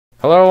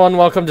Hello and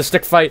welcome to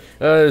Stick Fight.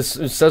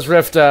 Says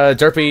Rift,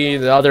 Derpy,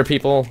 the other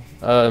people,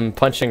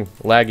 punching,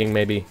 lagging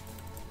maybe.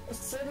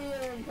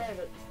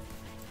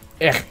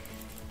 Eh.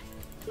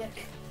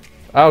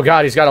 Oh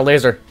god, he's got a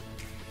laser.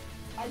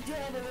 I do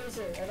have a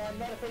laser, and I'm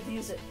not afraid to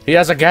use it. He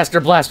has a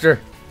Gaster Blaster.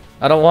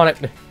 I don't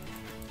want it. Am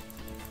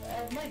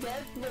I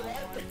dead? No,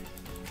 what?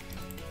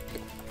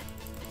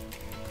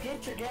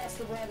 Get your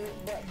Gaster bladder.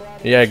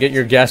 Yeah, get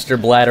your Gaster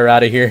Bladder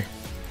out of here.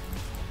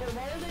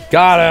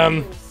 Got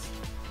him!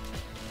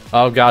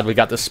 Oh god, we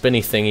got the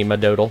spinny thingy, my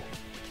doodle.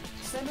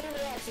 Send me to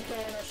relax,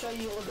 okay, and I'll show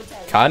you a good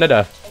time.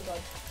 Canada. Oh god.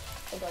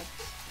 Oh god.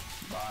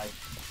 Bye.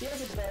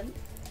 Here's a gun.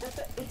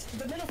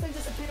 The middle thing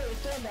disappeared.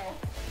 It's gone now.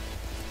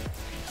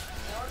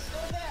 No, it's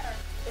still there.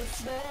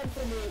 It's gone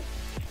for me.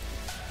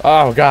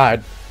 Oh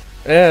god.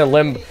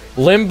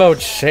 Limbo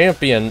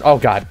champion. Oh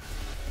god.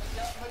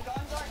 No, but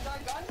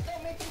guns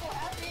don't make people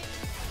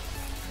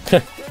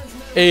happy.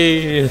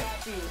 Hey.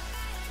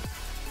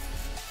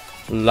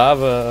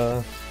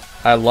 Lava.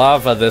 I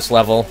lava this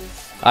level.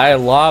 I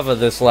lava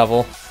this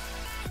level.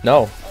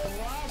 No.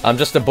 I'm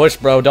just a bush,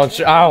 bro. Don't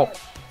you? Ow.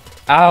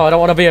 Ow, I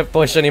don't want to be a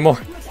bush anymore.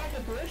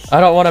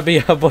 I don't want to be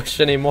a bush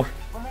anymore.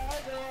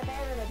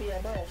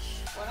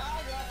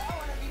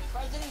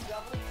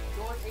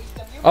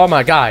 Oh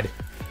my god.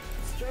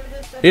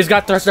 He's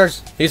got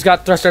thrusters. He's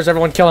got thrusters.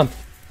 Everyone kill him.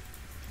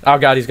 Oh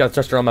god, he's got a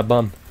thruster on my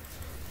bum.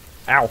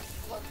 Ow.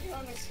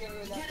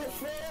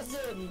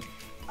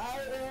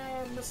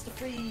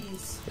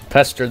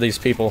 Pester these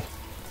people.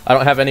 I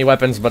don't have any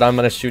weapons, but I'm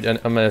gonna shoot and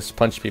I'm gonna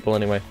punch people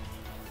anyway.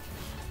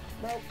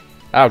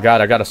 Oh god,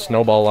 I got a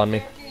snowball on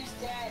me.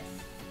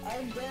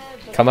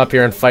 Come up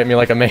here and fight me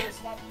like a man.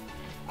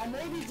 I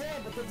may be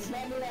dead, but that does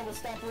not mean I will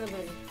stop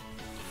living.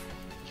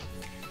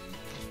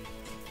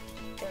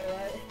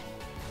 Alright.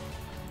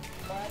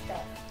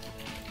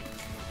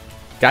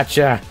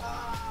 Gotcha.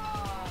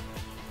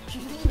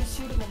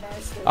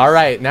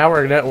 Alright, now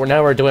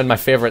we're doing my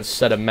favorite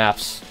set of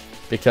maps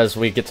because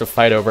we get to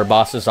fight over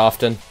bosses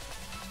often.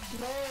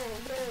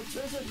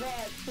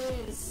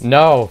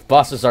 No,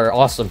 bosses are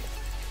awesome.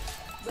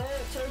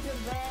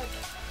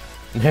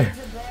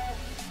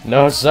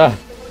 No, sir.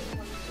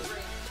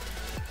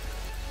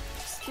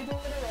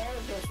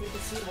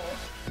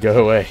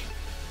 Go away.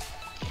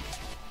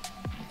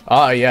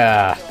 Oh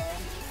yeah.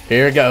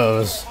 Here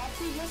goes.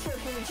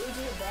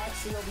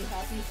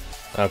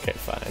 Okay,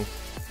 fine.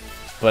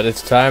 But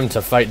it's time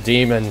to fight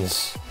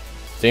demons.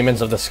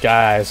 Demons of the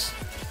skies.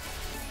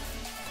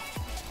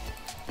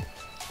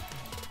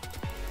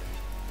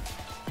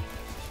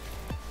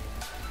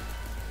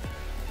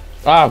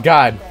 Oh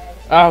god.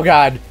 Oh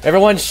god.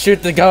 Everyone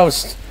shoot the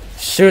ghost.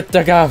 Shoot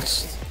the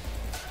ghost.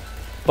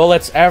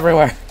 Bullets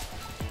everywhere.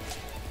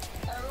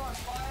 Everyone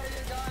fire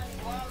your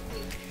guns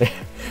loudly.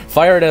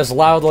 Fire it as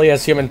loudly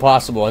as human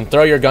possible and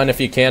throw your gun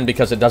if you can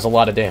because it does a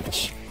lot of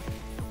damage.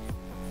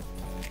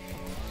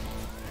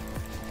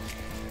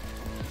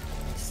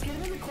 Just get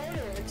him in the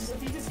corner.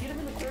 If you just get him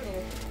in the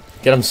corner.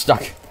 Get him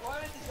stuck.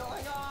 What is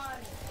going on?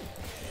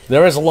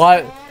 There is a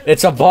lot.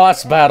 It's a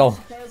boss battle.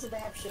 That is an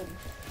option.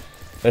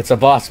 It's a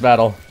boss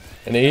battle.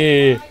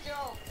 And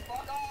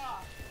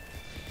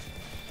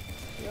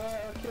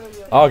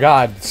oh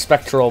god,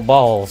 spectral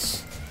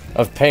balls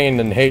of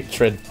pain and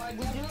hatred.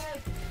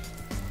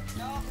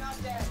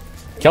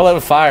 Kill it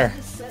with fire.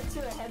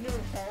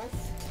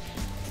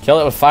 Kill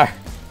it with fire.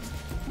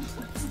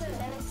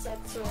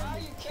 Why are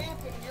you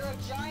camping? You're a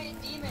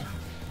giant demon.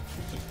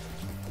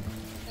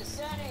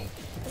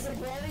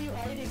 Why are you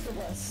hiding from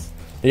us?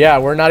 Yeah,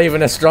 we're not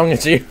even as strong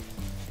as you.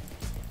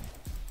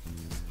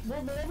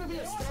 We'll never be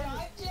as strong.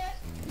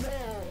 No,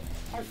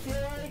 I feel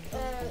like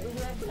we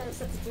have to have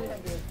set to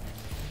 300.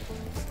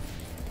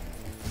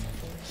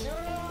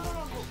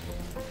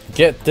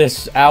 Get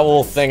this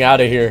owl thing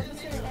out of here.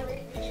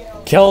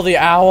 Kill the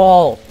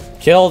owl.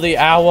 Kill the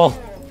owl.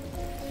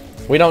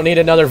 We don't need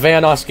another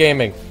Vanoss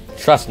Gaming.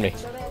 Trust me.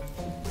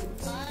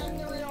 I'm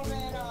the real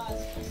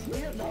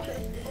Vanoss.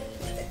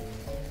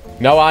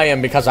 No, I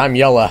am because I'm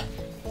yellow.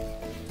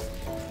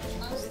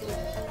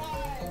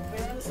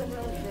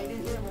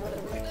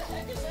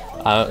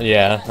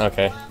 Yeah,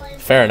 okay.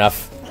 Fair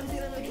enough.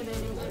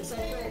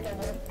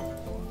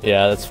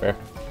 Yeah, that's fair.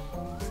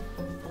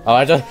 Oh,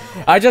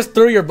 I just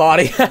threw your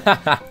body.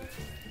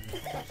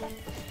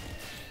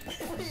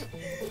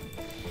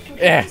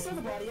 Eh.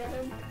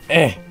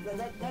 Eh.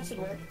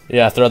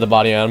 Yeah, throw the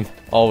body at him.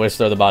 Always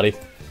throw the body.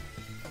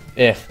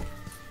 Eh.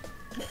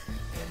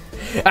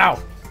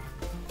 Ow!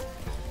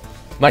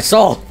 My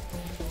soul!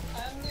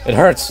 It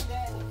hurts.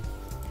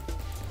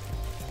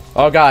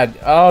 Oh god.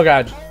 Oh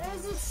god.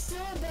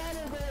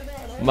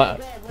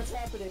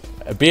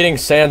 Beating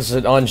Sans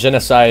on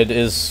genocide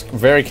is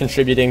very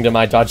contributing to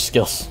my dodge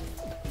skills.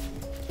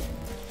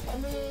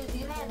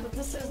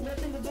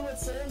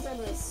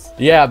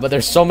 Yeah, but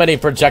there's so many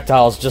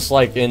projectiles, just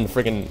like in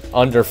freaking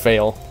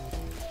Underfale.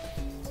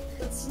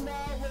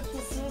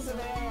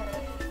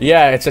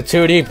 Yeah, it's a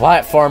 2D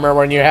platformer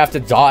when you have to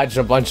dodge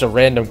a bunch of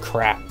random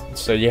crap.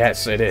 So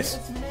yes, it is.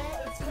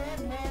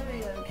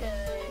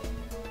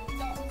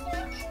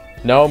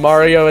 No,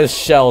 Mario is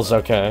shells,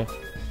 okay.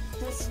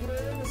 This game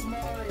is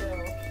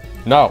Mario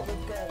No.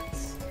 with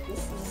guns. This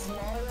is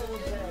Mario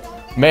with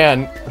guns.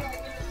 Man.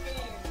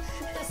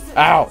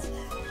 Ow.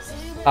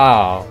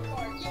 Ow. You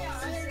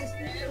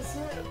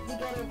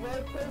got a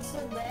red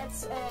person,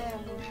 that's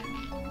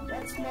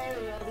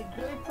Mario. The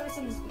green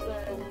person's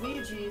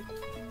Luigi.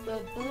 The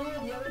blue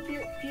and the other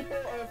people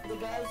are the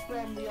guys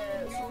from the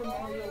Super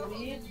Mario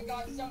Wii. You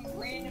got some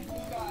random blue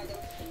guy.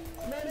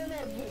 No,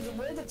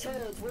 we're the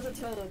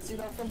Toads, you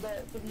know, from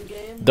the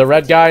game. The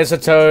red guy is a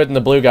toad and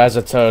the blue guy's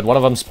a toad. One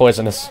of them's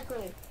poisonous.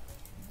 Exactly.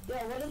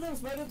 Yeah, one of them's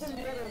better than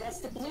the other. That's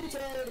the blue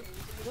toad.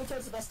 The blue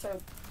toad's the best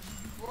toad.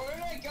 Where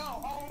did I go?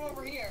 Oh, I'm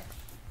over here.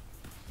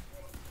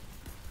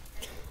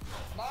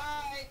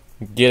 Bye.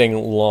 Getting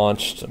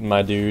launched,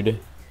 my dude.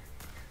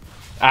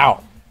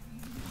 Ow.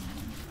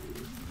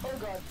 Oh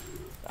god.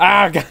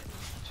 Ah, God.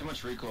 Too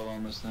much recoil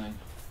on this thing.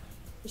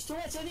 There's too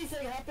much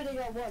anything happening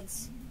at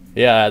once.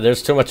 Yeah,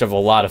 there's too much of a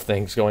lot of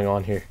things going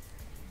on here.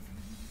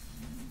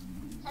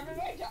 How did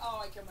I die?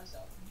 Oh, I killed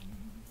myself.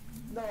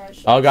 No, I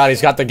should. Oh god,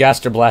 he's got the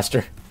Gaster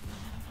Blaster.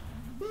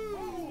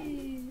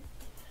 Boom,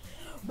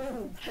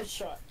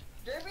 headshot.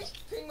 Derby's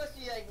ping must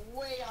be like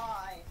way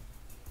high.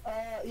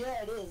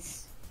 Yeah, it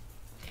is.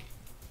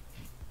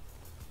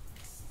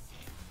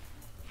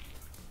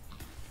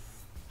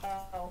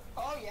 Ow.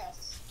 Oh,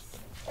 yes.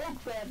 Oh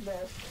crap, no.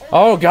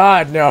 Oh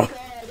god, no. God,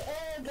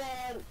 oh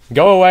god.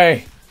 Go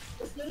away.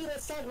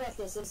 Let's talk about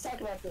this. Let's talk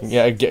about this.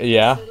 Yeah,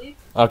 yeah. City,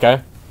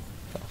 Okay.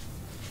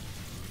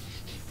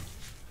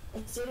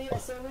 City,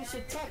 so we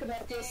should talk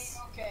about this.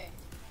 Okay.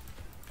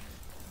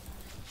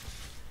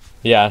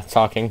 Yeah,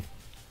 talking.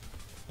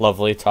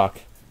 Lovely talk.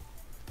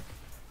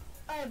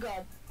 Oh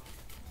god.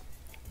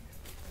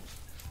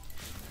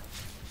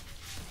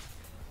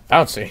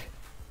 Bouncy.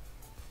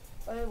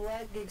 I'm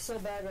lagging so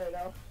bad right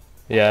now.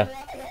 Yeah.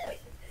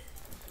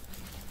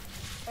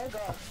 Oh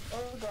god.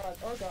 Oh god.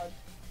 Oh god.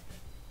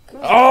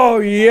 Oh,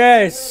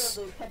 yes.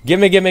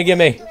 Gimme, gimme,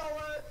 gimme.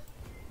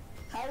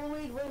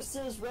 Halloween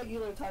versus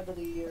regular time of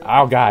the year.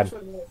 Oh, God.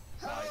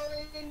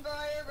 Halloween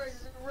fire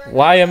versus regular.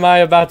 Why am I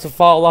about to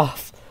fall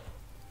off?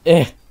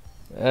 Eh.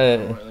 I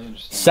don't really understand.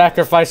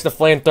 Sacrifice the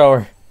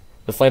flamethrower.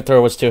 The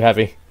flamethrower was too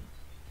heavy.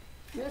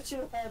 You're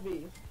too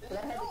heavy. But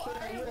I had to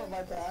carry you on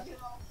my back.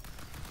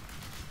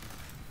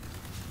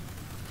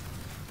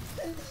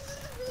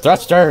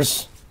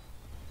 Thrusters.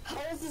 How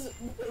is this?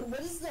 What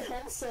is the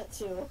health set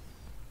to?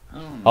 I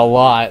don't A know.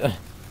 lot. Oh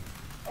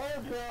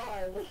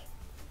god.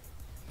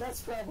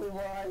 That's probably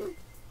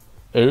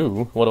why.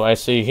 Ooh, what do I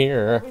see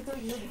here?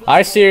 Everything's invisible.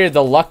 I see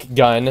the luck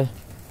gun.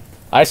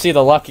 I see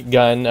the luck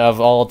gun of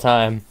all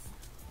time.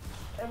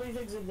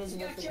 Everything's You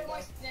invisible. gotta kill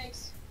my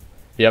snakes.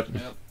 Yep.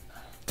 Yep.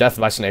 Death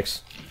by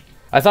snakes.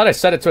 I thought I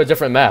set it to a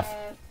different map.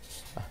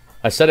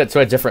 I set it to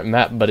a different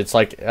map, but it's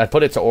like, I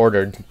put it to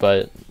ordered,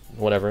 but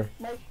whatever.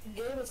 My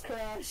game has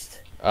crashed.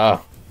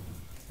 Oh.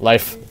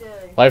 Life. Every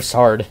day. Life's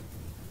hard.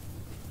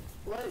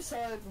 Life's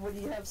hard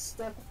when you have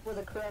stuck with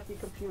a crappy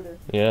computer.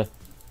 Yeah.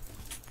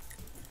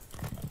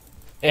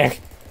 Eh.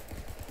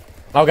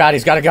 Oh god,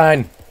 he's got a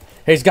gun.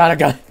 He's got a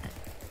gun.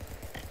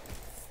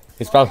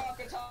 He's probably... Oh,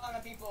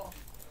 katana people.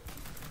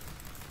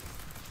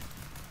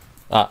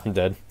 Ah, I'm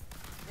dead.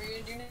 What are you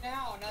gonna do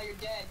now? Now you're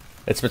dead.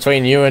 It's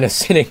between you and a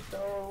city.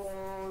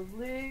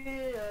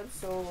 Slowly and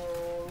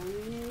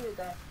slowly,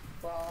 that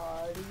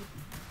body.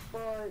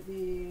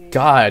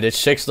 God, it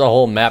shakes the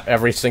whole map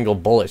every single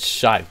bullet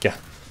shot. God.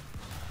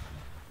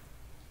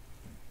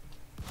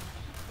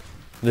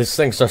 These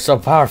things are so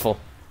powerful.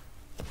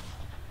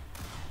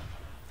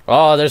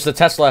 Oh, there's the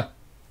Tesla.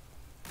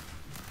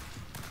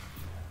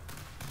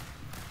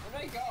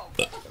 Where did I go?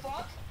 What the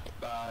fuck?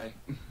 Bye.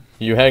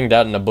 You hanged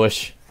out in a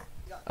bush.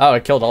 Oh,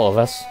 it killed all of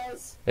us.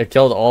 Yes. It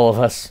killed all of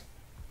us.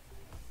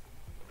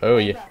 Oh,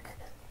 yeah. Back.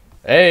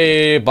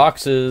 Hey,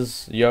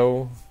 boxes,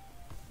 yo.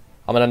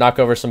 I'm gonna knock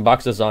over some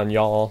boxes on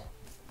y'all.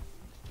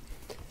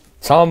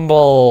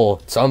 Tumble!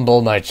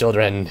 Tumble, my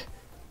children.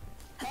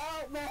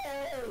 Help me!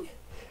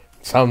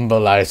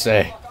 Tumble, I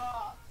say. Fuck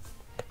off.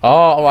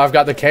 Oh, I've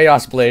got the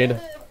Chaos Blade.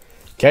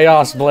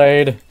 Chaos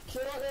Blade.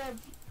 Kill him.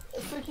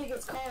 Freaking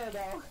it's Kara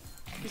now.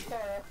 He's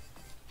Kara.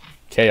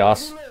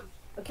 Chaos. Let me live.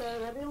 Okay,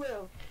 let me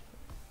live.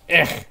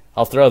 Eh,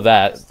 I'll throw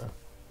that.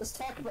 Let's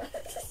talk about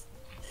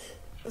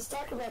Let's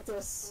talk about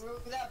this.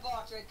 Remove that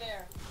box right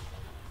there.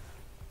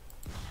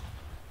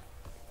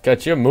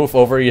 Could you move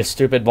over, you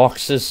stupid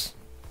boxes?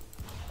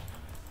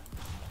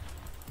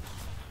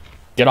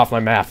 Get off my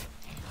map.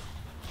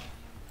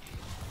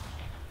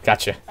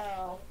 Gotcha.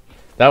 Ow.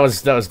 That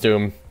was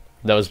Doom.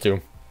 That was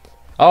Doom.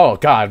 Oh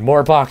god,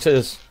 more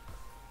boxes.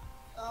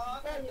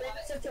 Oh, No, you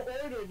have to set to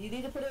ordered. You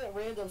need to put it at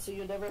random so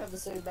you never have the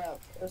same map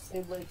or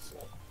same links.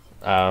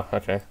 Oh,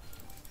 okay.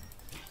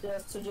 Yeah,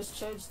 so just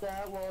change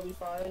that. We'll all be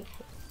fine.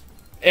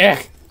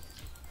 Eh.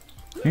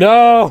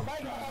 No. Bye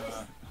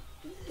guys.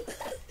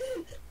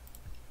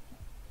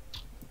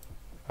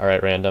 All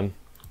right, random.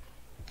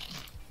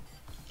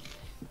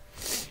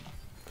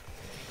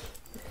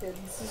 Okay,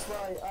 this is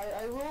why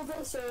I ruled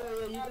this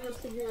area. You guys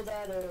figure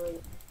that early.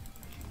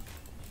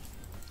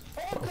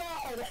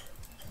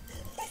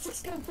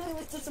 just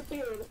completely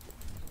disappeared.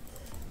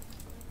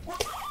 What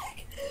the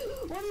heck?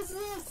 What is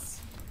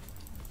this?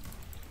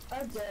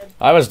 I'm dead.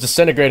 I was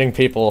disintegrating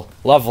people.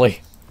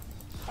 Lovely.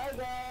 Hi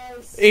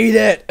guys. Eat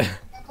it!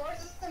 Of course,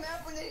 it's the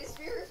map when they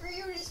disappear for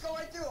you, you just go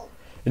right through them.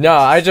 No,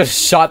 I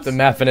just shot the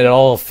map and it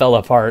all fell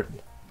apart.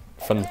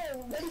 From Hey,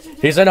 what did you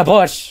do? He's in a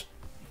bush!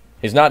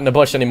 He's not in the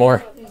bush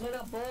anymore. He's in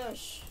a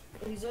bush.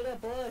 He's in a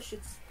bush.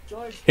 It's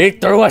George. He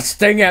threw a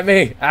sting at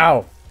me!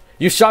 Ow!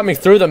 You shot me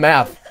through the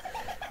map.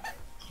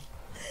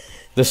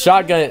 The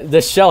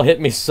shell hit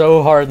me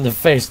so hard in the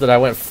face that I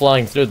went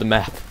flying through the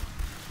map.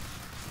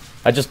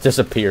 I just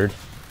disappeared.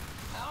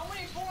 How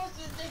many bullets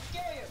did they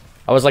kill you?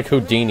 I was like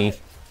Houdini.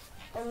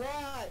 A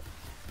lot.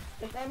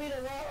 I mean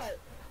a lot.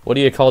 What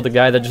do you call the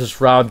guy that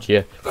just robbed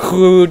you?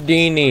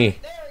 Houdini.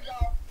 There we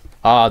go.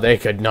 Ah, they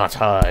could not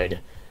hide.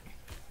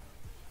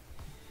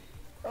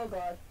 Oh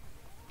god.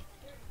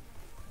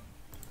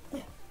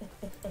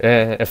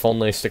 If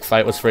only Stick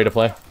Fight was free to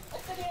play.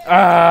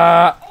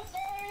 Ah! I'm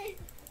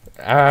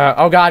sorry.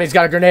 Oh god, he's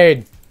got a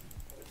grenade.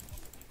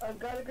 I've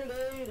got a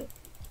grenade.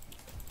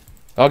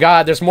 Oh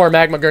god, there's more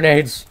magma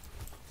grenades.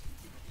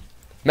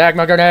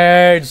 Magma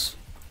grenades!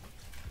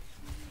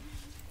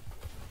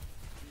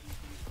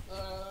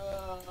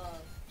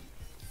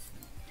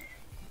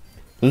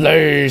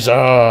 Laser!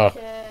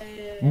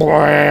 Okay.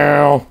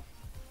 Wow!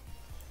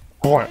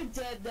 Wow! I'm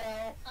dead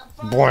now.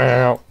 I'm fine.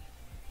 Wow!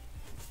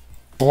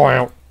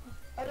 Wow!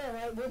 I know,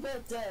 right? We're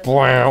both dead.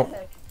 Wow. What the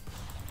heck?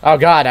 Oh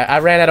god, I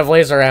ran out of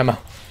laser ammo.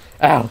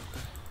 Ow.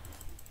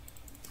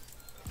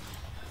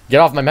 Get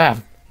off my map.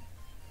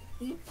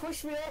 You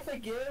pushed me off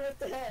again? What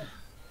the heck?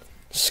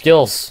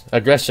 Skills,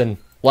 aggression,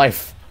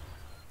 life.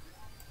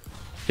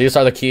 These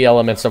are the key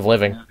elements of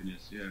living.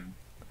 Happiness, yeah.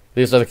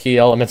 These are the key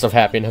elements of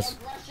happiness.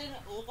 Aggression,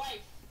 life.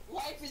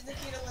 Life is the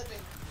key to living.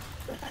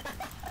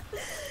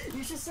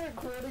 You should start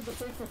quoting the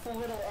thing for Full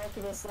Metal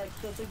Alchemist,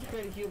 like, that's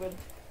integrated human.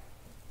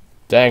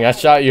 Dang, I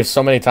shot you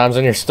so many times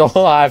and you're still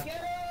alive. Get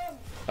him!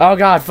 Oh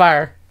god,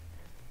 fire.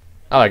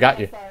 Oh, I got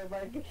you. Fire,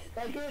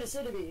 my greatest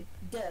enemy,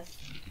 death.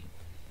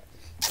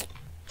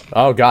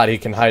 Oh god, he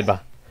can hide by.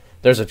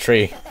 There's a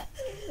tree.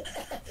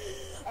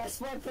 I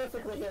spawned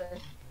perfectly here.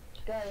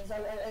 Guys,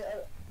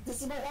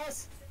 this is my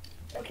house.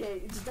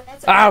 Okay,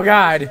 that's Oh,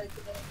 God.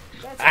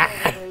 That's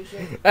an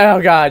elevation.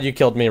 Oh god, you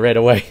killed me right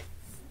away.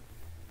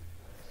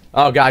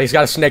 Oh god, he's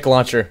got a snake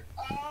launcher.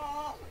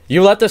 Oh,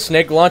 You let the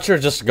snake launcher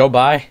just go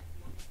by?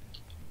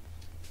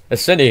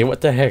 Cindy,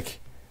 what the heck?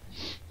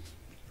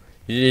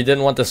 You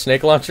didn't want the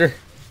snake launcher?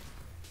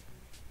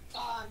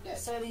 I'm dead.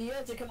 Sonny, you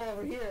have to come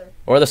over here.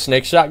 Or the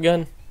snake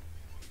shotgun?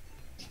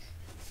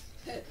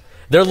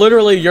 They're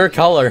literally your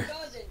color.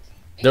 Doesn't.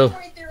 No. It's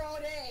right there all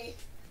day.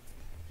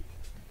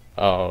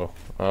 Oh.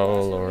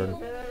 Oh lord.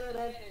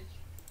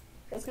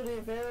 That's gonna be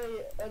a very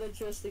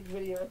uninteresting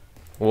video.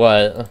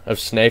 What? Of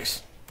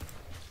snakes?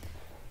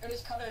 I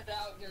just cut it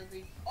out,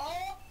 Derby.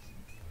 Oh!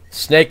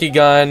 Snaky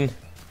gun.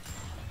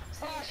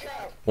 Oh,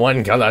 crap.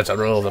 One color to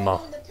rule them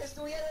all. The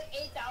pistol, we had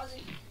like 8,000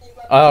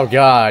 weapons. Oh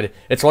god.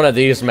 It's one of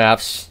these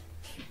maps.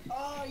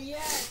 Oh,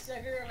 yes, the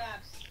hero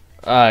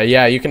maps.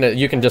 Yeah, you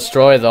can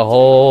destroy the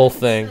whole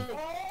thing. Oh!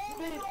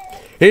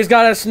 He's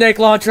got a snake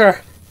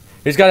launcher.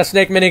 He's got a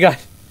snake minigun.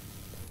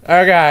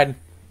 Oh god.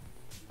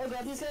 Oh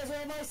god, these guys are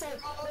on my side.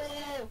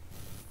 Oh,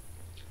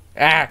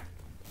 Ah.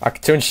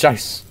 Cartoon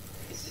shice.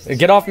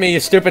 Get off me, you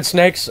stupid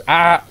snakes.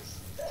 Ah.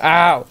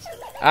 Ow.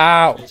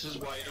 Ow. This is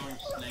why you don't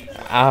snake.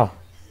 Ow.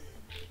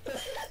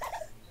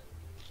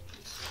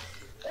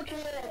 okay,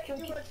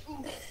 can we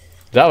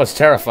That was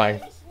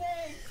terrifying.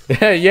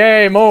 Snake!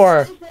 Yay,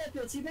 more. snake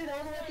weapons? You made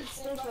all the weapons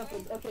snake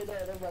weapons. Okay, no,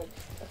 never mind.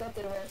 I thought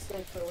they were all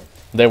snake though.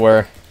 They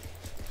were.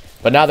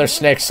 But now they're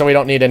snakes, so we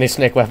don't need any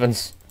snake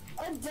weapons.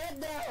 I'm dead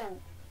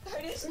now.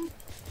 I just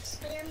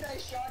spammed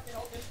that shot and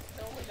hope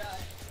no one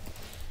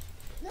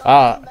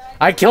died. No,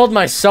 I killed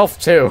myself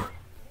too.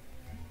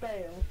 Bam.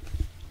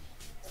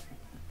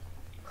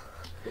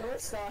 Yo,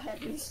 let's not have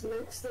these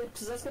snakes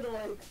because that's gonna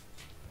like.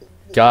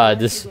 God,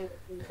 this.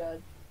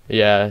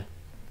 Yeah.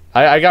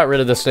 I got rid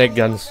of the snake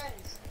guns.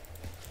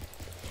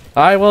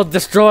 I will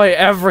destroy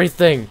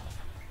everything.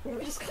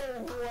 We just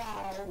kind of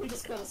wow. We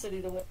just got a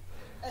city to win.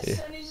 And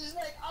Sonny's just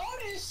like, I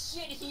want this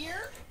shit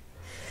here.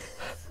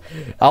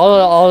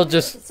 I'll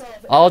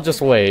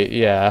just wait.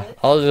 Yeah.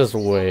 I'll just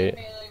wait.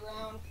 Melee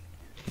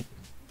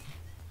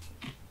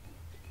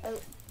round.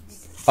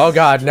 Oh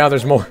god, now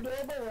there's more. Can we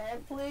have a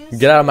round, please?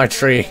 Get out of my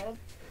tree. Can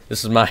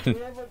This is mine. we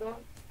have a normal,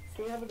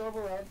 can we have a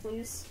normal round,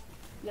 please?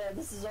 Yeah,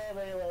 this is all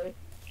melee.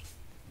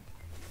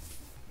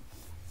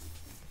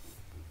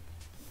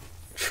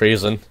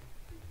 Treason.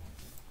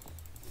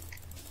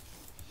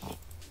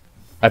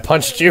 I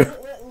punched you.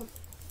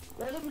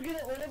 Let him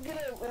get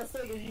a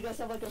thing. You guys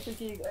have like a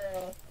freaking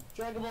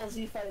Dragon Ball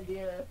Z fight in the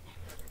air.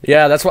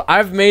 Yeah, that's what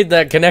I've made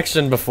that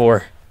connection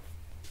before.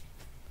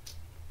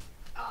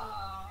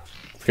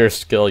 Pure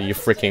skill, you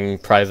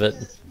freaking private.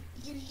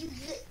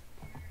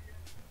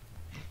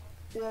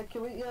 Yeah,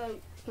 can we have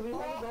a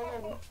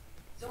normal?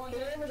 Someone Can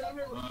we get have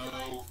a it.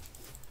 normal?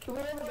 Can we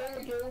have a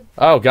normal game?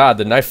 Oh god,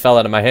 the knife fell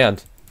out of my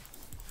hand.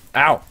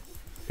 Ow.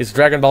 He's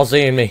Dragon Ball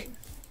Z-ing me.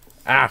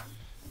 Ow.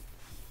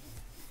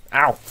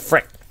 Ow.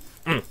 Frick.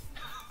 Well,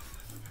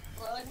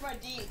 like my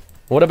D.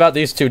 What about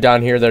these two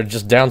down here that are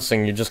just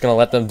bouncing? You're just gonna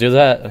let them do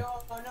that?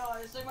 No,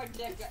 it's like my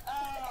dick.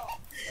 Oh!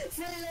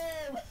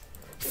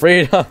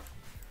 Freedom.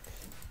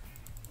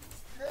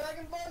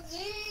 Dragon Ball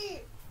Z!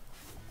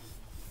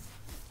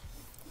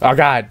 Oh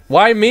god.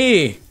 Why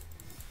me?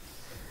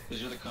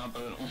 Because you're the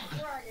competent one.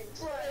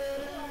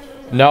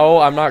 No,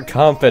 I'm not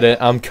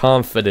competent. I'm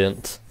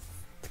confident.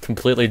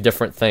 Completely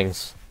different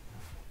things.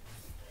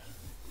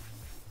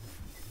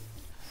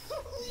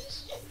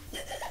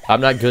 I'm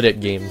not good at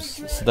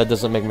games, so that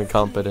doesn't make me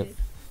competent.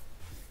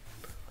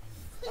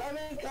 I'm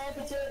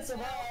incompetent, so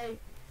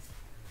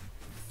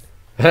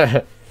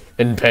bye.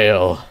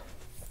 Impale.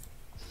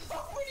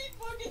 Oh, we need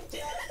fucking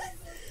death!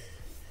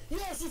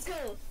 Yes, let's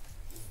go.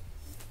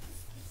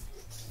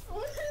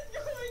 What is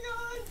going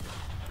on?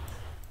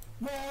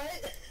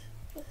 What?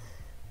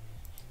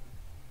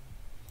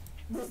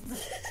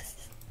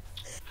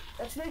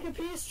 Let's make a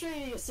peace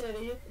treaty,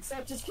 city. It's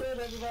not just killing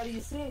everybody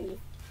you see.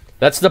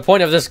 That's the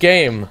point of this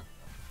game.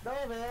 No,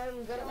 man,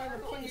 we gotta have a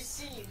When you peace.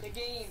 see the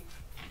game.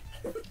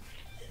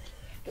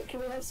 Can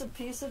we have some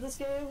peace in this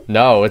game?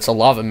 No, it's a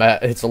lava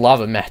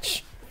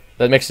match.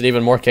 That makes it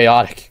even more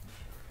chaotic.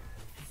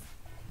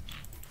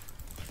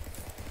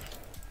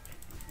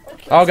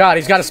 Okay, Oh god,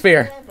 he's got a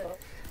spear.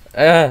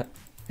 lava.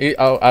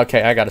 Oh,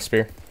 okay, I got a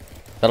spear.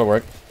 That'll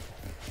work.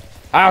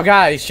 Oh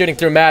god, he's shooting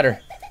through matter.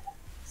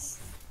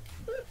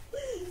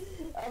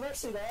 I'm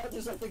actually not.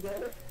 There's nothing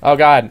there. Oh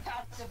god.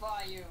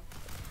 Pacify you.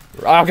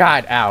 Oh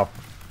god, ow.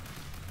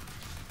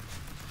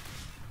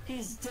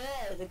 He's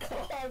dead.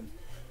 God.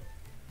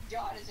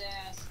 Got his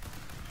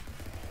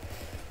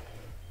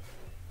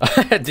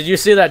ass. Did you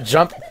see that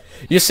jump?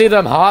 You see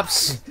them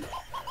hops?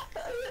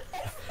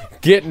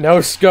 Get no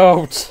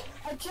scoped.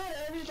 I killed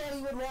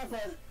everybody with lava.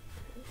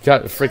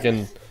 Got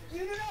freaking. You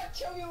do not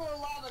kill me with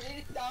lava.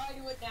 They just die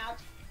to it now.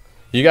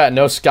 You got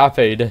no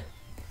scopade.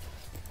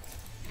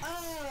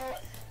 Oh.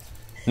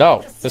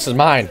 No, this is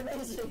mine.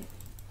 Amazing.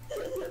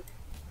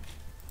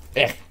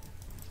 Eh.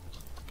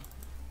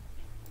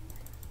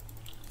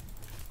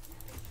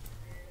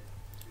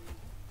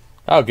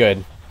 Oh,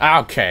 good.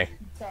 Okay.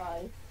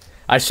 Die.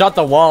 I shot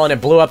the wall and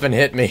it blew up and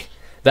hit me.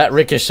 That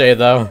ricochet,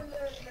 though.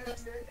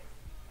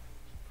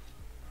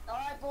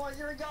 Alright, boys,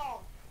 here we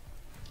go.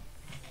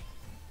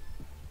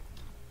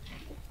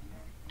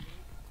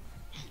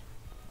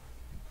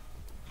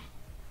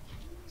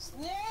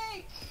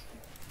 Snake!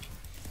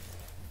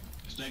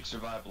 Snakes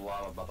survive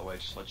lava, by the way,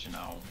 just to let you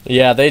know.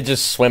 Yeah, they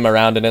just swim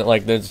around in it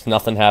like there's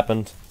nothing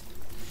happened.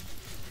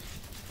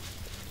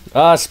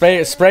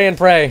 Spray and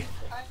pray.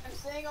 I'm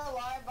staying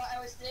alive, but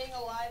I was staying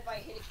alive by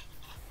hitting.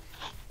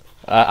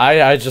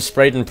 I just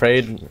sprayed and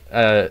prayed.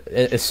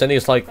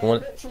 Cindy's like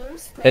one.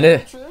 Truce? And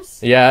it-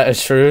 Truce? Yeah,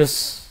 it's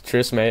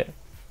truce, mate.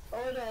 Oh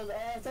no,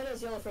 I thought it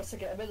was yellow for a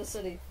second. I'm in the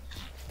city.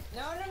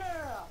 No.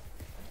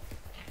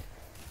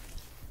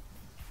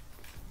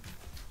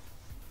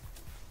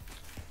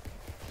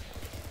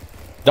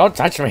 Don't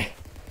touch me.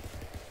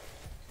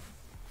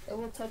 I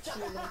won't touch you.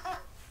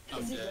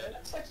 I'm dead.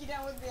 I took you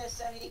down with me,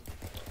 Seti.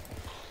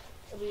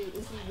 I mean,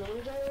 is he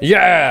really there?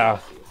 Yeah.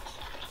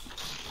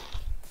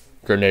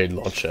 Grenade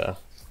launcher.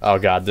 Oh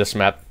god, this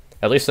map.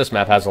 At least this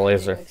map has a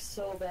laser. Like,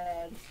 so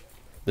bad.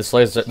 This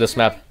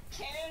map.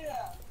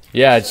 Canada.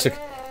 Yeah, it's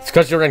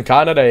because you're in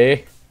Canada,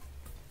 eh?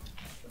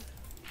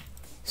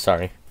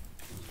 Sorry.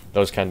 That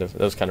was kind of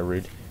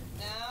rude.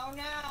 Now.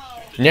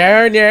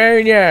 No,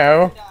 no,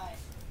 no, Die.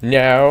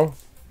 no,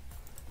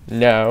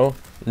 no,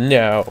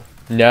 no,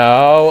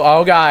 no.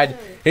 Oh god,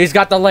 he's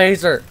got the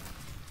laser.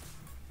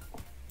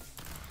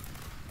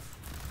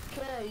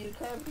 Okay, you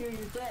come here,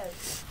 you're dead.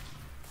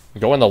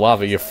 Go in the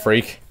lava, you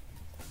freak.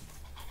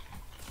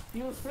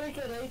 You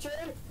freaking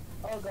hatred?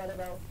 Oh god, I'm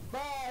out.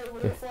 Bye,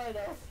 we're gonna fly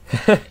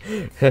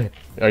now.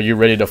 Are you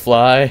ready to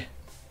fly?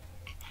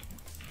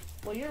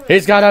 Well, you're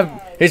He's got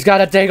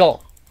a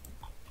diggle.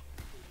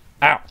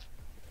 Ow.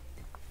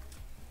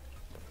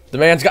 The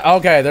man's got.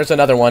 Okay, there's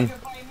another one. You can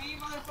fight me,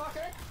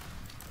 motherfucker.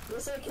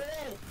 Yes, I can.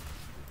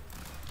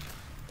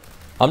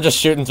 I'm just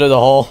shooting through the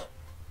hole.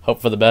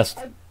 Hope for the best.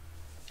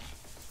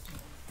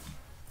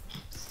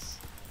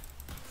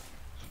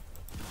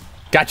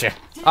 Gotcha.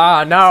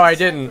 Ah, no, I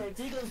didn't.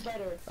 Deagle's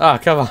better. Ah,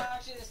 come on.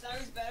 Actually, the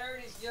sniper's better,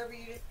 and it's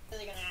Derby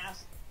like an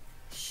ass.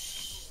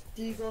 Shh,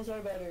 Deagles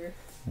are better.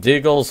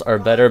 Deagles are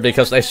better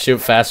because they shoot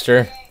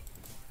faster.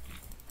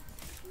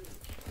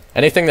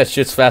 Anything that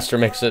shoots faster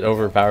makes it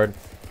overpowered.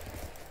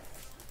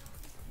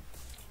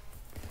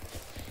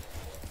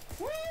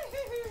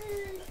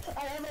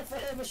 I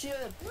have a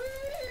shield.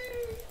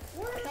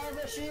 I have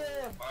a shield.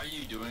 Why are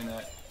you doing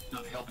that?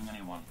 Not helping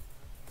anyone.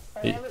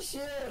 I have a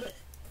shield.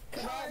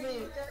 Come at me.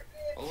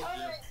 Oh,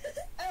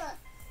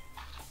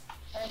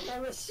 I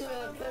have a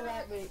shield. Come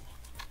at me.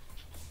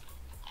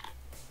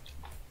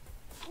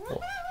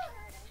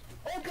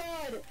 Oh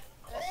god!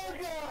 Oh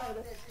god!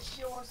 The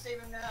shield won't save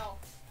him now.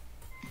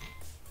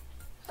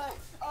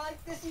 I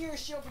like to see your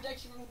shield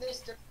protection from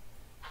this.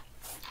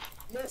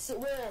 Yes, Yes, it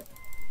will.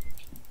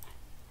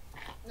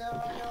 No,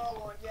 I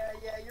won't. Yeah,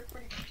 you're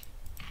pretty.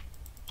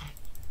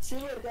 See,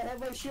 look, I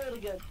have my shield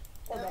again.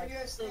 Oh, No, God. you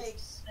have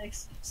snakes.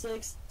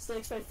 Snakes,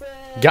 my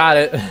friend. Got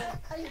it.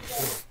 How you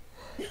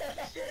doing?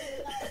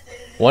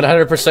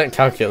 100%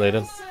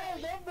 calculated.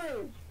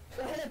 Remember,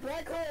 I had a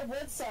black hole on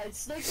one side,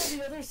 snakes on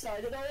the other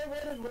side, and all I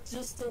wanted was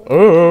just to.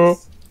 Ooh.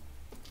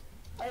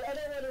 I don't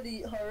want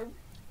any harm.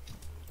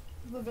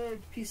 I'm a very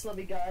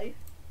peace-loving guy.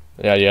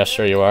 Yeah,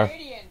 sure you are.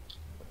 Radiant.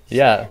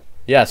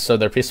 Yeah, so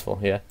they're peaceful,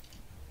 yeah.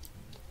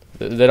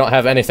 They don't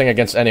have anything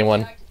against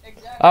anyone.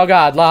 Exactly. Oh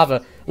god,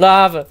 lava!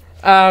 Lava!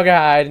 Oh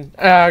god!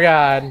 Oh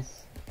god!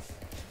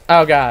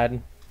 Oh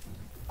god.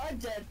 I'm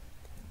dead.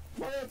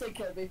 Why don't they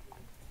kill me?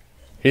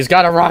 He's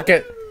got a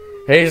rocket!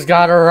 He's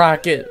got a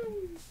rocket!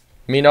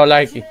 Me no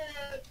likey. Yeah,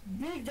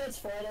 being dead's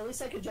fine. At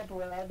least I can jump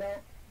around now.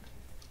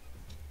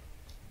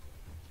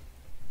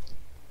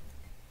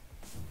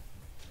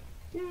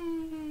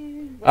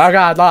 Oh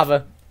god,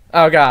 lava!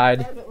 Oh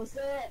god. What's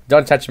that?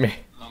 Don't touch me.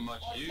 How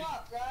much What's you?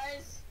 up,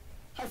 guys?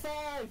 High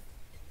five!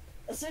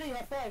 A city,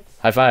 high five!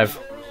 High five.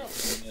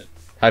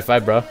 High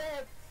five, bro.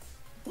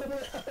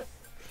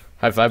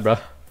 High five, bro.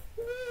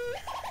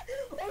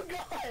 Oh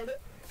god!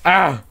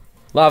 Ah!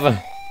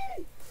 Lava.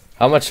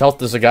 How much health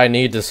does a guy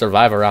need to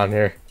survive around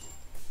here?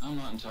 I'm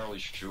not entirely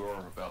sure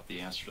about the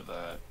answer to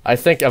that. I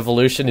think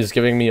evolution is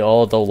giving me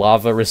all the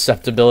lava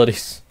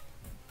receptabilities.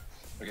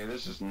 Okay,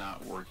 this is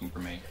not working for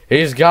me.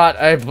 He's got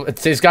a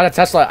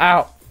Tesla.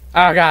 Ow!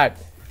 Oh god!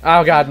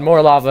 Oh god!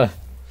 More lava.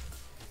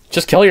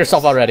 Just kill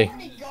yourself already. How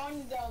many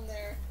guns down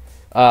there?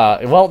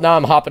 Well now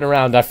I'm hopping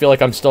around. I feel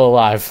like I'm still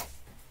alive.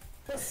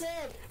 What's up?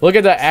 Look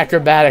at the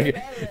acrobatic.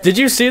 Did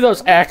you see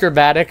those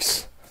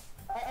acrobatics?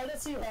 I don't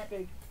see you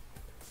hopping.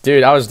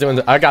 Dude,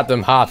 I got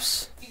them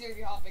hops. Either of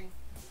you hopping.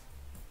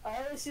 I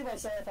only see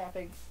myself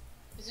hopping.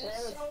 This is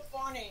so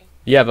funny.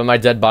 Yeah, but my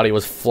dead body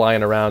was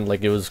flying around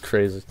like it was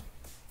crazy.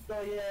 So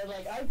yeah,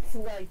 like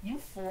you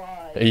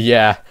fly.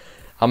 Yeah,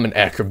 I'm an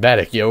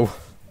acrobatic, yo.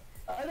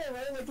 I know,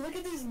 right? Like look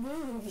at these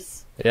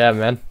moves. Yeah,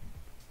 man.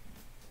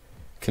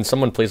 Can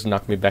someone please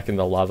knock me back in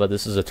the lava?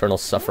 This is eternal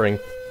suffering.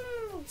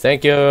 Woo!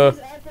 Thank you. These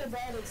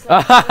acrobatics,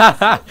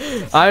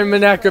 like, I'm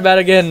an acrobat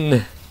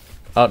again.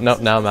 Oh no,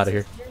 now I'm out of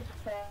here.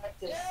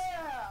 practice.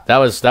 Yeah.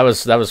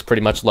 That was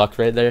pretty much luck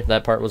right there.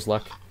 That part was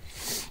luck.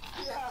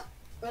 Yeah.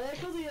 I like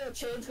how the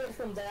chains went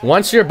from that.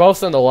 Once you're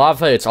both in the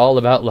lava, it's all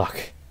about luck.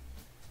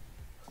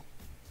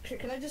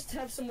 Can I just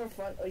have some more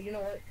fun? Oh, you know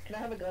what? Can I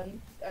have a gun?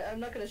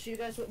 I'm not gonna shoot you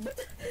guys with.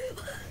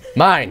 I'm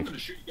Mine. gonna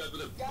shoot you guys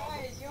with a.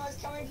 Guys, you know what's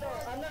coming for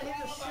us? I'm not here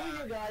to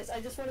shoot you guys.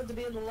 I just wanted to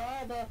be in the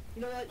lava.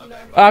 You know what? You know.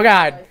 Oh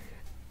god.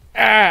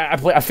 Ah,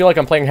 I feel like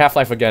I'm playing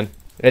Half-Life again.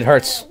 It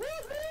hurts. Oh,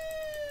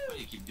 Why do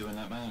you keep doing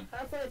that, man?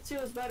 Half-Life 2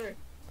 is better.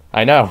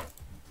 I know.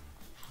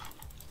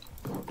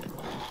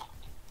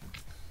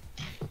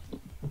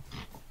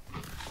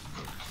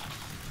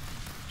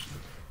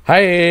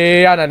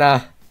 Hey,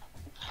 anana.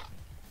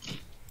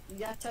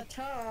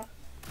 Yatata.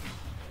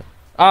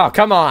 Oh,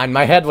 come on.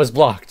 My head was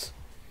blocked.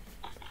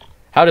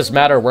 How does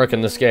matter work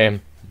in this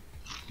game?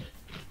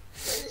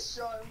 Just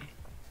show him.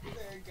 There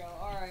you go.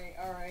 Alright,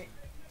 alright.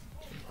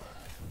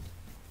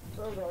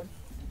 Oh god.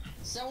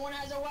 Someone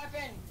has a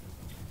weapon.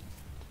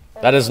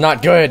 That is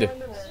not good.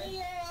 See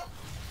ya.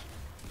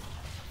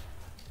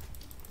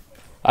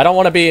 I don't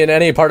want to be in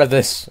any part of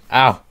this.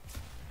 Ow.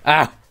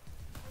 Ow.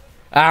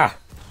 Ow.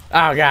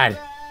 Oh, God.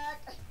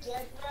 Back.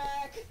 Get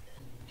back.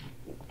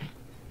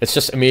 It's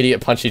just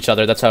immediate punch each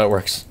other. That's how it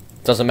works.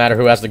 Doesn't matter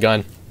who has the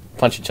gun.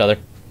 Punch each other.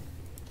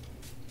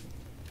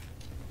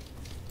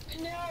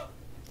 No.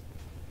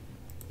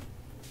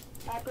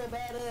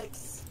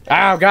 Acrobatics.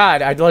 Oh,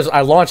 God.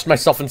 I launched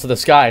myself into the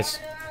skies.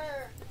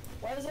 Fire.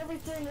 Why is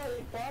everything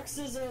like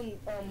boxes and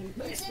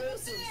It's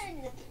explosives?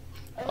 everything.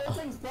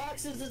 Everything's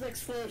boxes and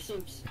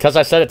explosives. Because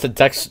I set it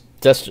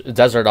to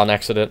desert on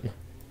accident.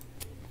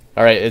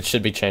 Alright, it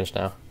should be changed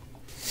now.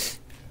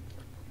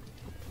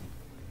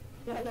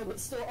 Yeah, I know, but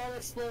still all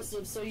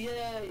explosives. So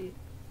yay.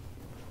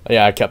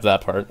 Yeah, I kept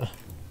that part.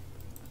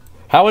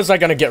 How was I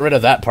going to get rid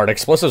of that part?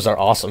 Explosives are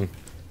awesome.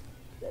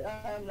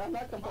 I'm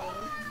not complaining.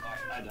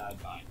 I died.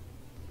 Fine.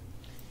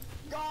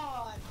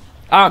 Gone.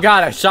 Oh,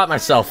 God. I shot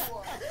myself.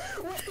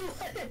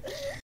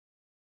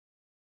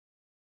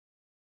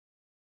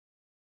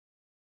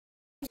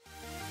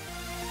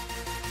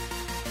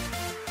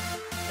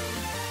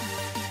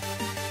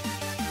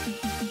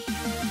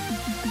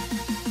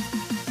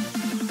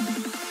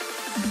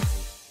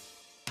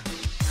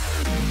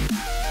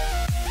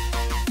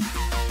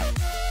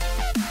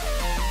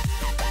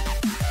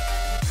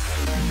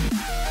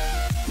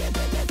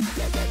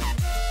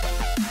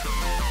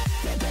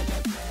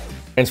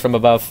 From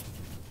above.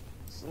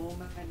 So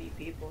many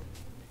people.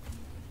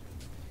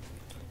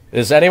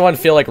 Does anyone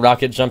feel like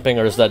rocket jumping,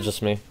 or is that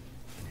just me?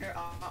 Here,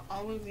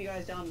 I'll move you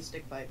guys down the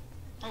stick pipe.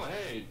 Oh,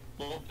 hey.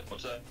 Well,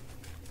 what's that?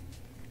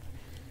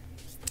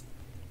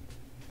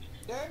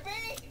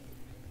 Derpy?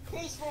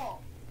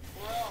 Peaceful.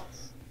 Or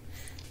else.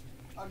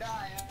 I'll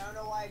die. I don't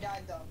know why I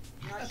died though.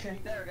 Okay,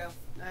 there we go.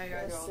 Now you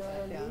gotta go.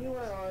 Sonny,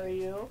 where are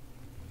you?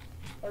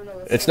 Are Oh no,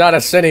 It's not a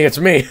Cinny, it's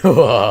me.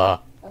 I'm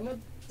gonna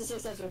say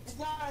censor. It's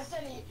not a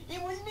city.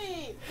 It was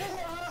me.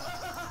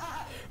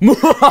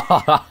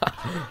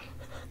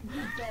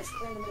 Best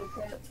anime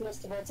plot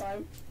twist of all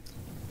time.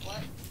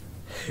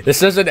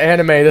 This isn't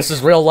anime, this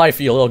is real life,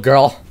 you little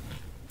girl.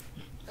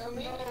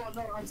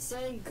 No, I'm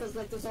saying because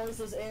like there's always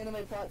those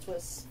anime plot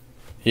twists.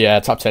 Yeah,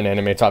 top 10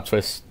 anime, top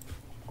twist.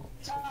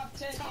 Top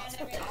 10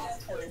 anime plot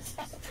twists.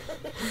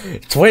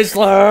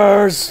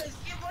 Twizzlers!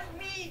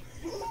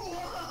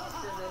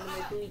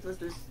 It was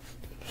me.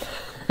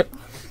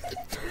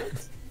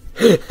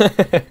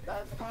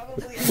 That's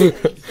probably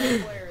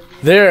somewhere.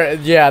 There,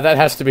 yeah, that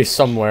has to be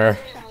somewhere.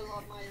 I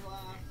love my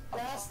laugh.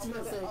 That's the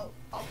thing.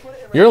 I'll put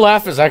it Your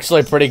laugh is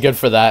actually pretty good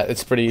for that.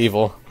 It's pretty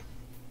evil.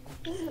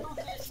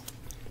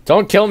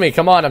 Don't kill me,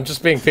 come on, I'm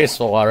just being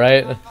peaceful,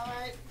 alright?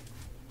 Alright.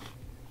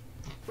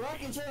 Rock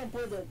and jump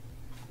with it.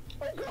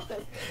 Oh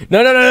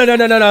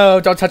god. No,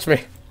 don't touch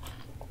me.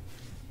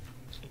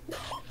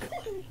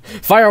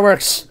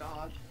 Fireworks!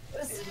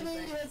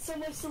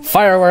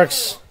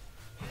 Fireworks!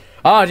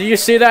 Oh, do you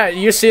see that?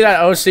 You see that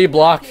OC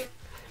block?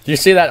 Do you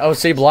see that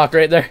OC block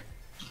right there?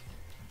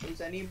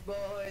 Is any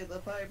boy, the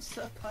pipes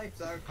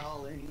are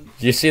calling.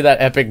 Do you see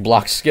that epic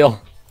block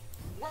skill?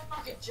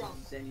 Rocket jump.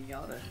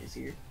 Zenyatta is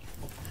here.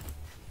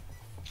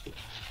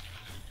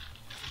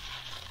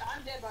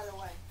 I'm dead, by the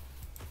way.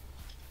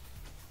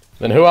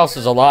 Then who else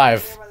is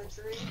alive? There by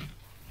the tree.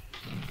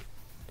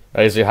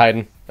 Oh, is he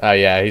hiding? Oh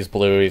yeah, he's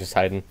blue, he's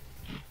hiding.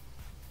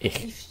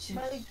 Eek.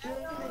 My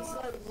game is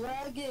like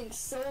lagging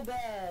so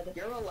bad.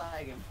 You're a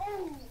lagging.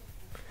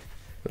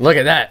 Look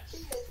at that!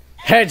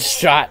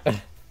 Headshot!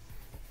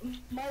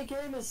 My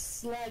game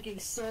is lagging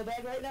so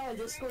bad right now. I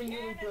just going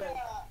really broke.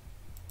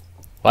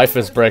 Life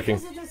is breaking.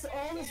 Because of this,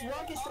 all this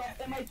rocket stuff,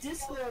 and my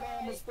Discord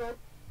almost broke.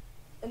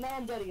 And now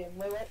I'm dead again.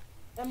 Wait, what?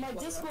 And my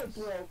Discord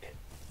broke.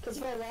 Because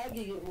of how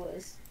laggy it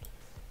was.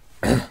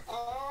 Alright,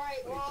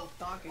 We're well.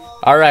 still talking.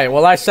 Alright,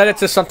 well I set it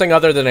to something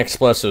other than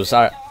explosives.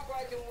 Talk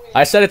like a win.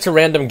 I set it to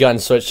random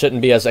guns, so it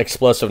shouldn't be as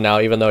explosive now,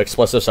 even though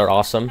explosives are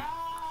awesome.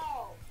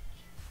 Ow!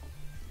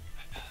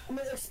 I mean,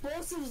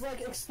 explosives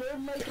like explode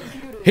my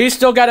computer. He's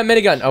still got a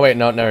minigun! Oh wait,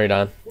 no, you're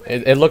done.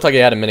 It looked like he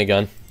had a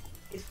minigun.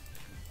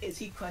 Is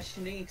he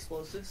questioning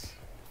explosives?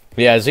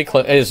 Yeah, is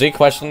he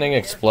questioning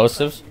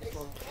explosives?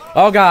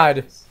 Oh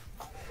god!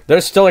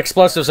 There's still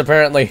explosives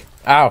apparently.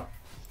 Ow.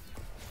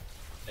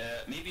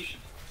 Maybe you should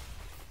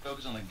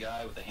focus on the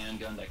guy with the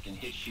handgun that can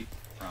hit you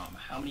from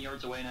how many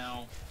yards away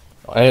now?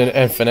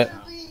 Infinite.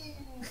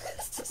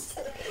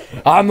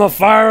 I'm a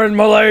firing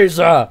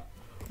Malaysia!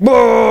 Boo!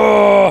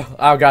 Oh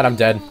god, I'm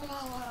dead.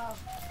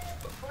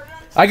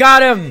 I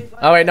got him!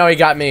 Oh wait, no, he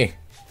got me.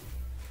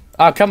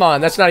 Oh, come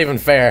on, that's not even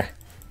fair.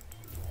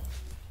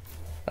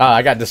 Oh,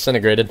 I got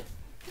disintegrated.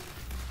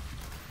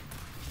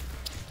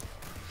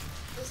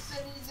 The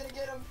city's gonna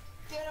get him.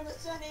 Get him, a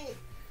city.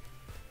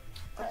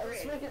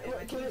 Let's make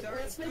it.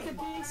 Let's make a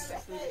peace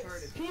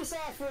offering.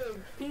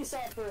 Peace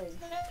offering.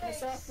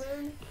 Peace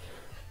offering.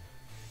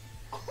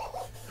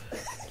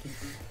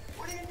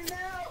 What are you gonna do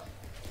now?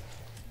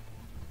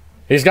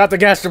 He's got the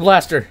Gaster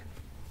Blaster.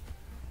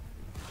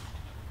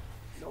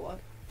 You know what?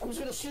 I'm just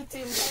gonna shoot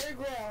the entire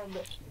ground.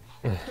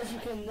 Because you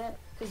can.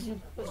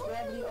 Because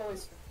gravity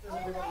always. Oh, my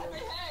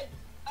head.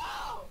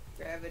 Ow!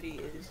 Gravity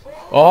is.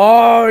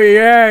 Oh,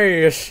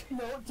 yes! No,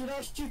 do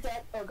not shoot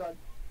that. Oh god.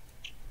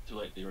 Too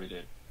late, they already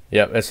did.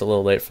 Yep, it's a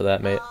little late for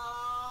that, mate.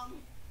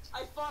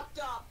 I fucked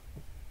up.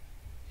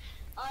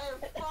 I have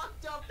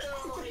fucked up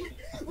thoroughly.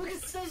 Look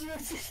at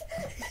Cesar.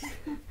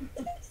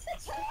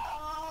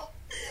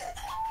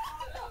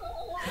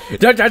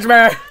 Don't touch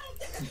me!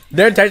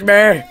 Don't touch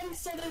me!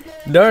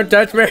 Don't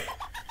touch me!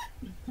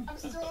 I'm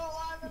still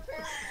alive,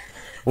 apparently.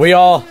 We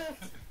all...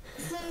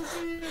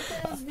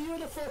 That was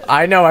beautiful.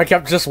 I know, I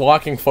kept just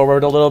walking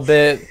forward a little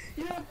bit.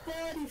 Your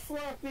body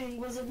flopping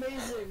was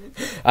amazing.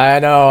 I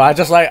know, I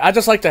just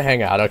like to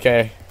hang out,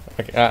 okay?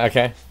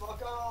 Okay?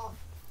 Fuck off.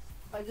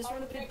 I just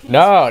want to be peaceful.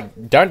 No,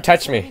 don't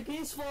touch Be me.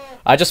 peaceful.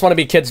 I just want to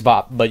be Kids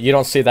Bop, but you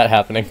don't see that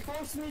happening. You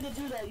forced me to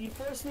do that. You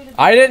forced me to do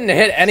I didn't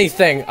hit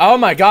anything. Oh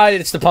my god,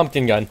 it's the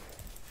pumpkin gun.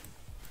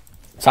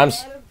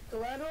 Times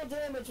Collateral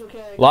damage,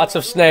 okay. lots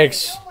of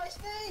snakes. No, my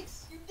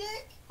snakes, you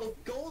dick. Oh,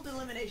 gold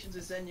eliminations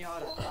is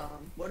Zenyatta.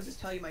 What does this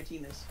tell you my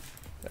team is?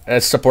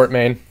 It's support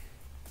main.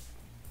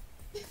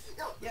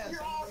 No, Yeah, you're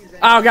so awesome. use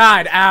Oh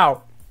god,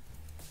 ow.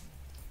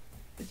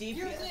 The DPS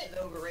Use it. is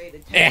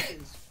overrated. Eh.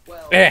 Tank is,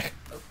 well, Eh.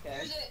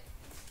 okay. Use it.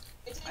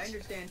 It's I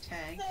understand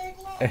tank.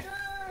 snake launcher.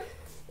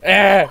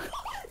 Eh.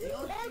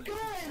 Oh my god!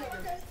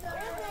 Oh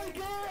my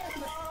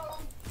god!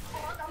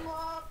 Fuck 'em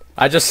up.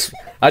 I just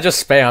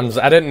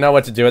spammed. I didn't know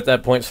what to do at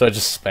that point, so I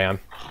just spam.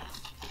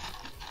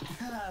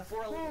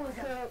 Holy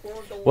crap.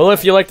 Well,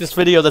 if you like this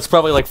video, that's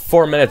probably like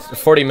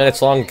 40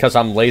 minutes long because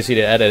I'm lazy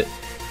to edit.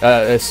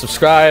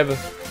 Subscribe,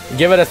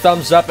 give it a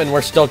thumbs up, and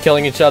we're still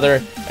killing each other.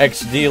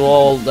 XD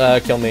lol,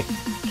 kill me.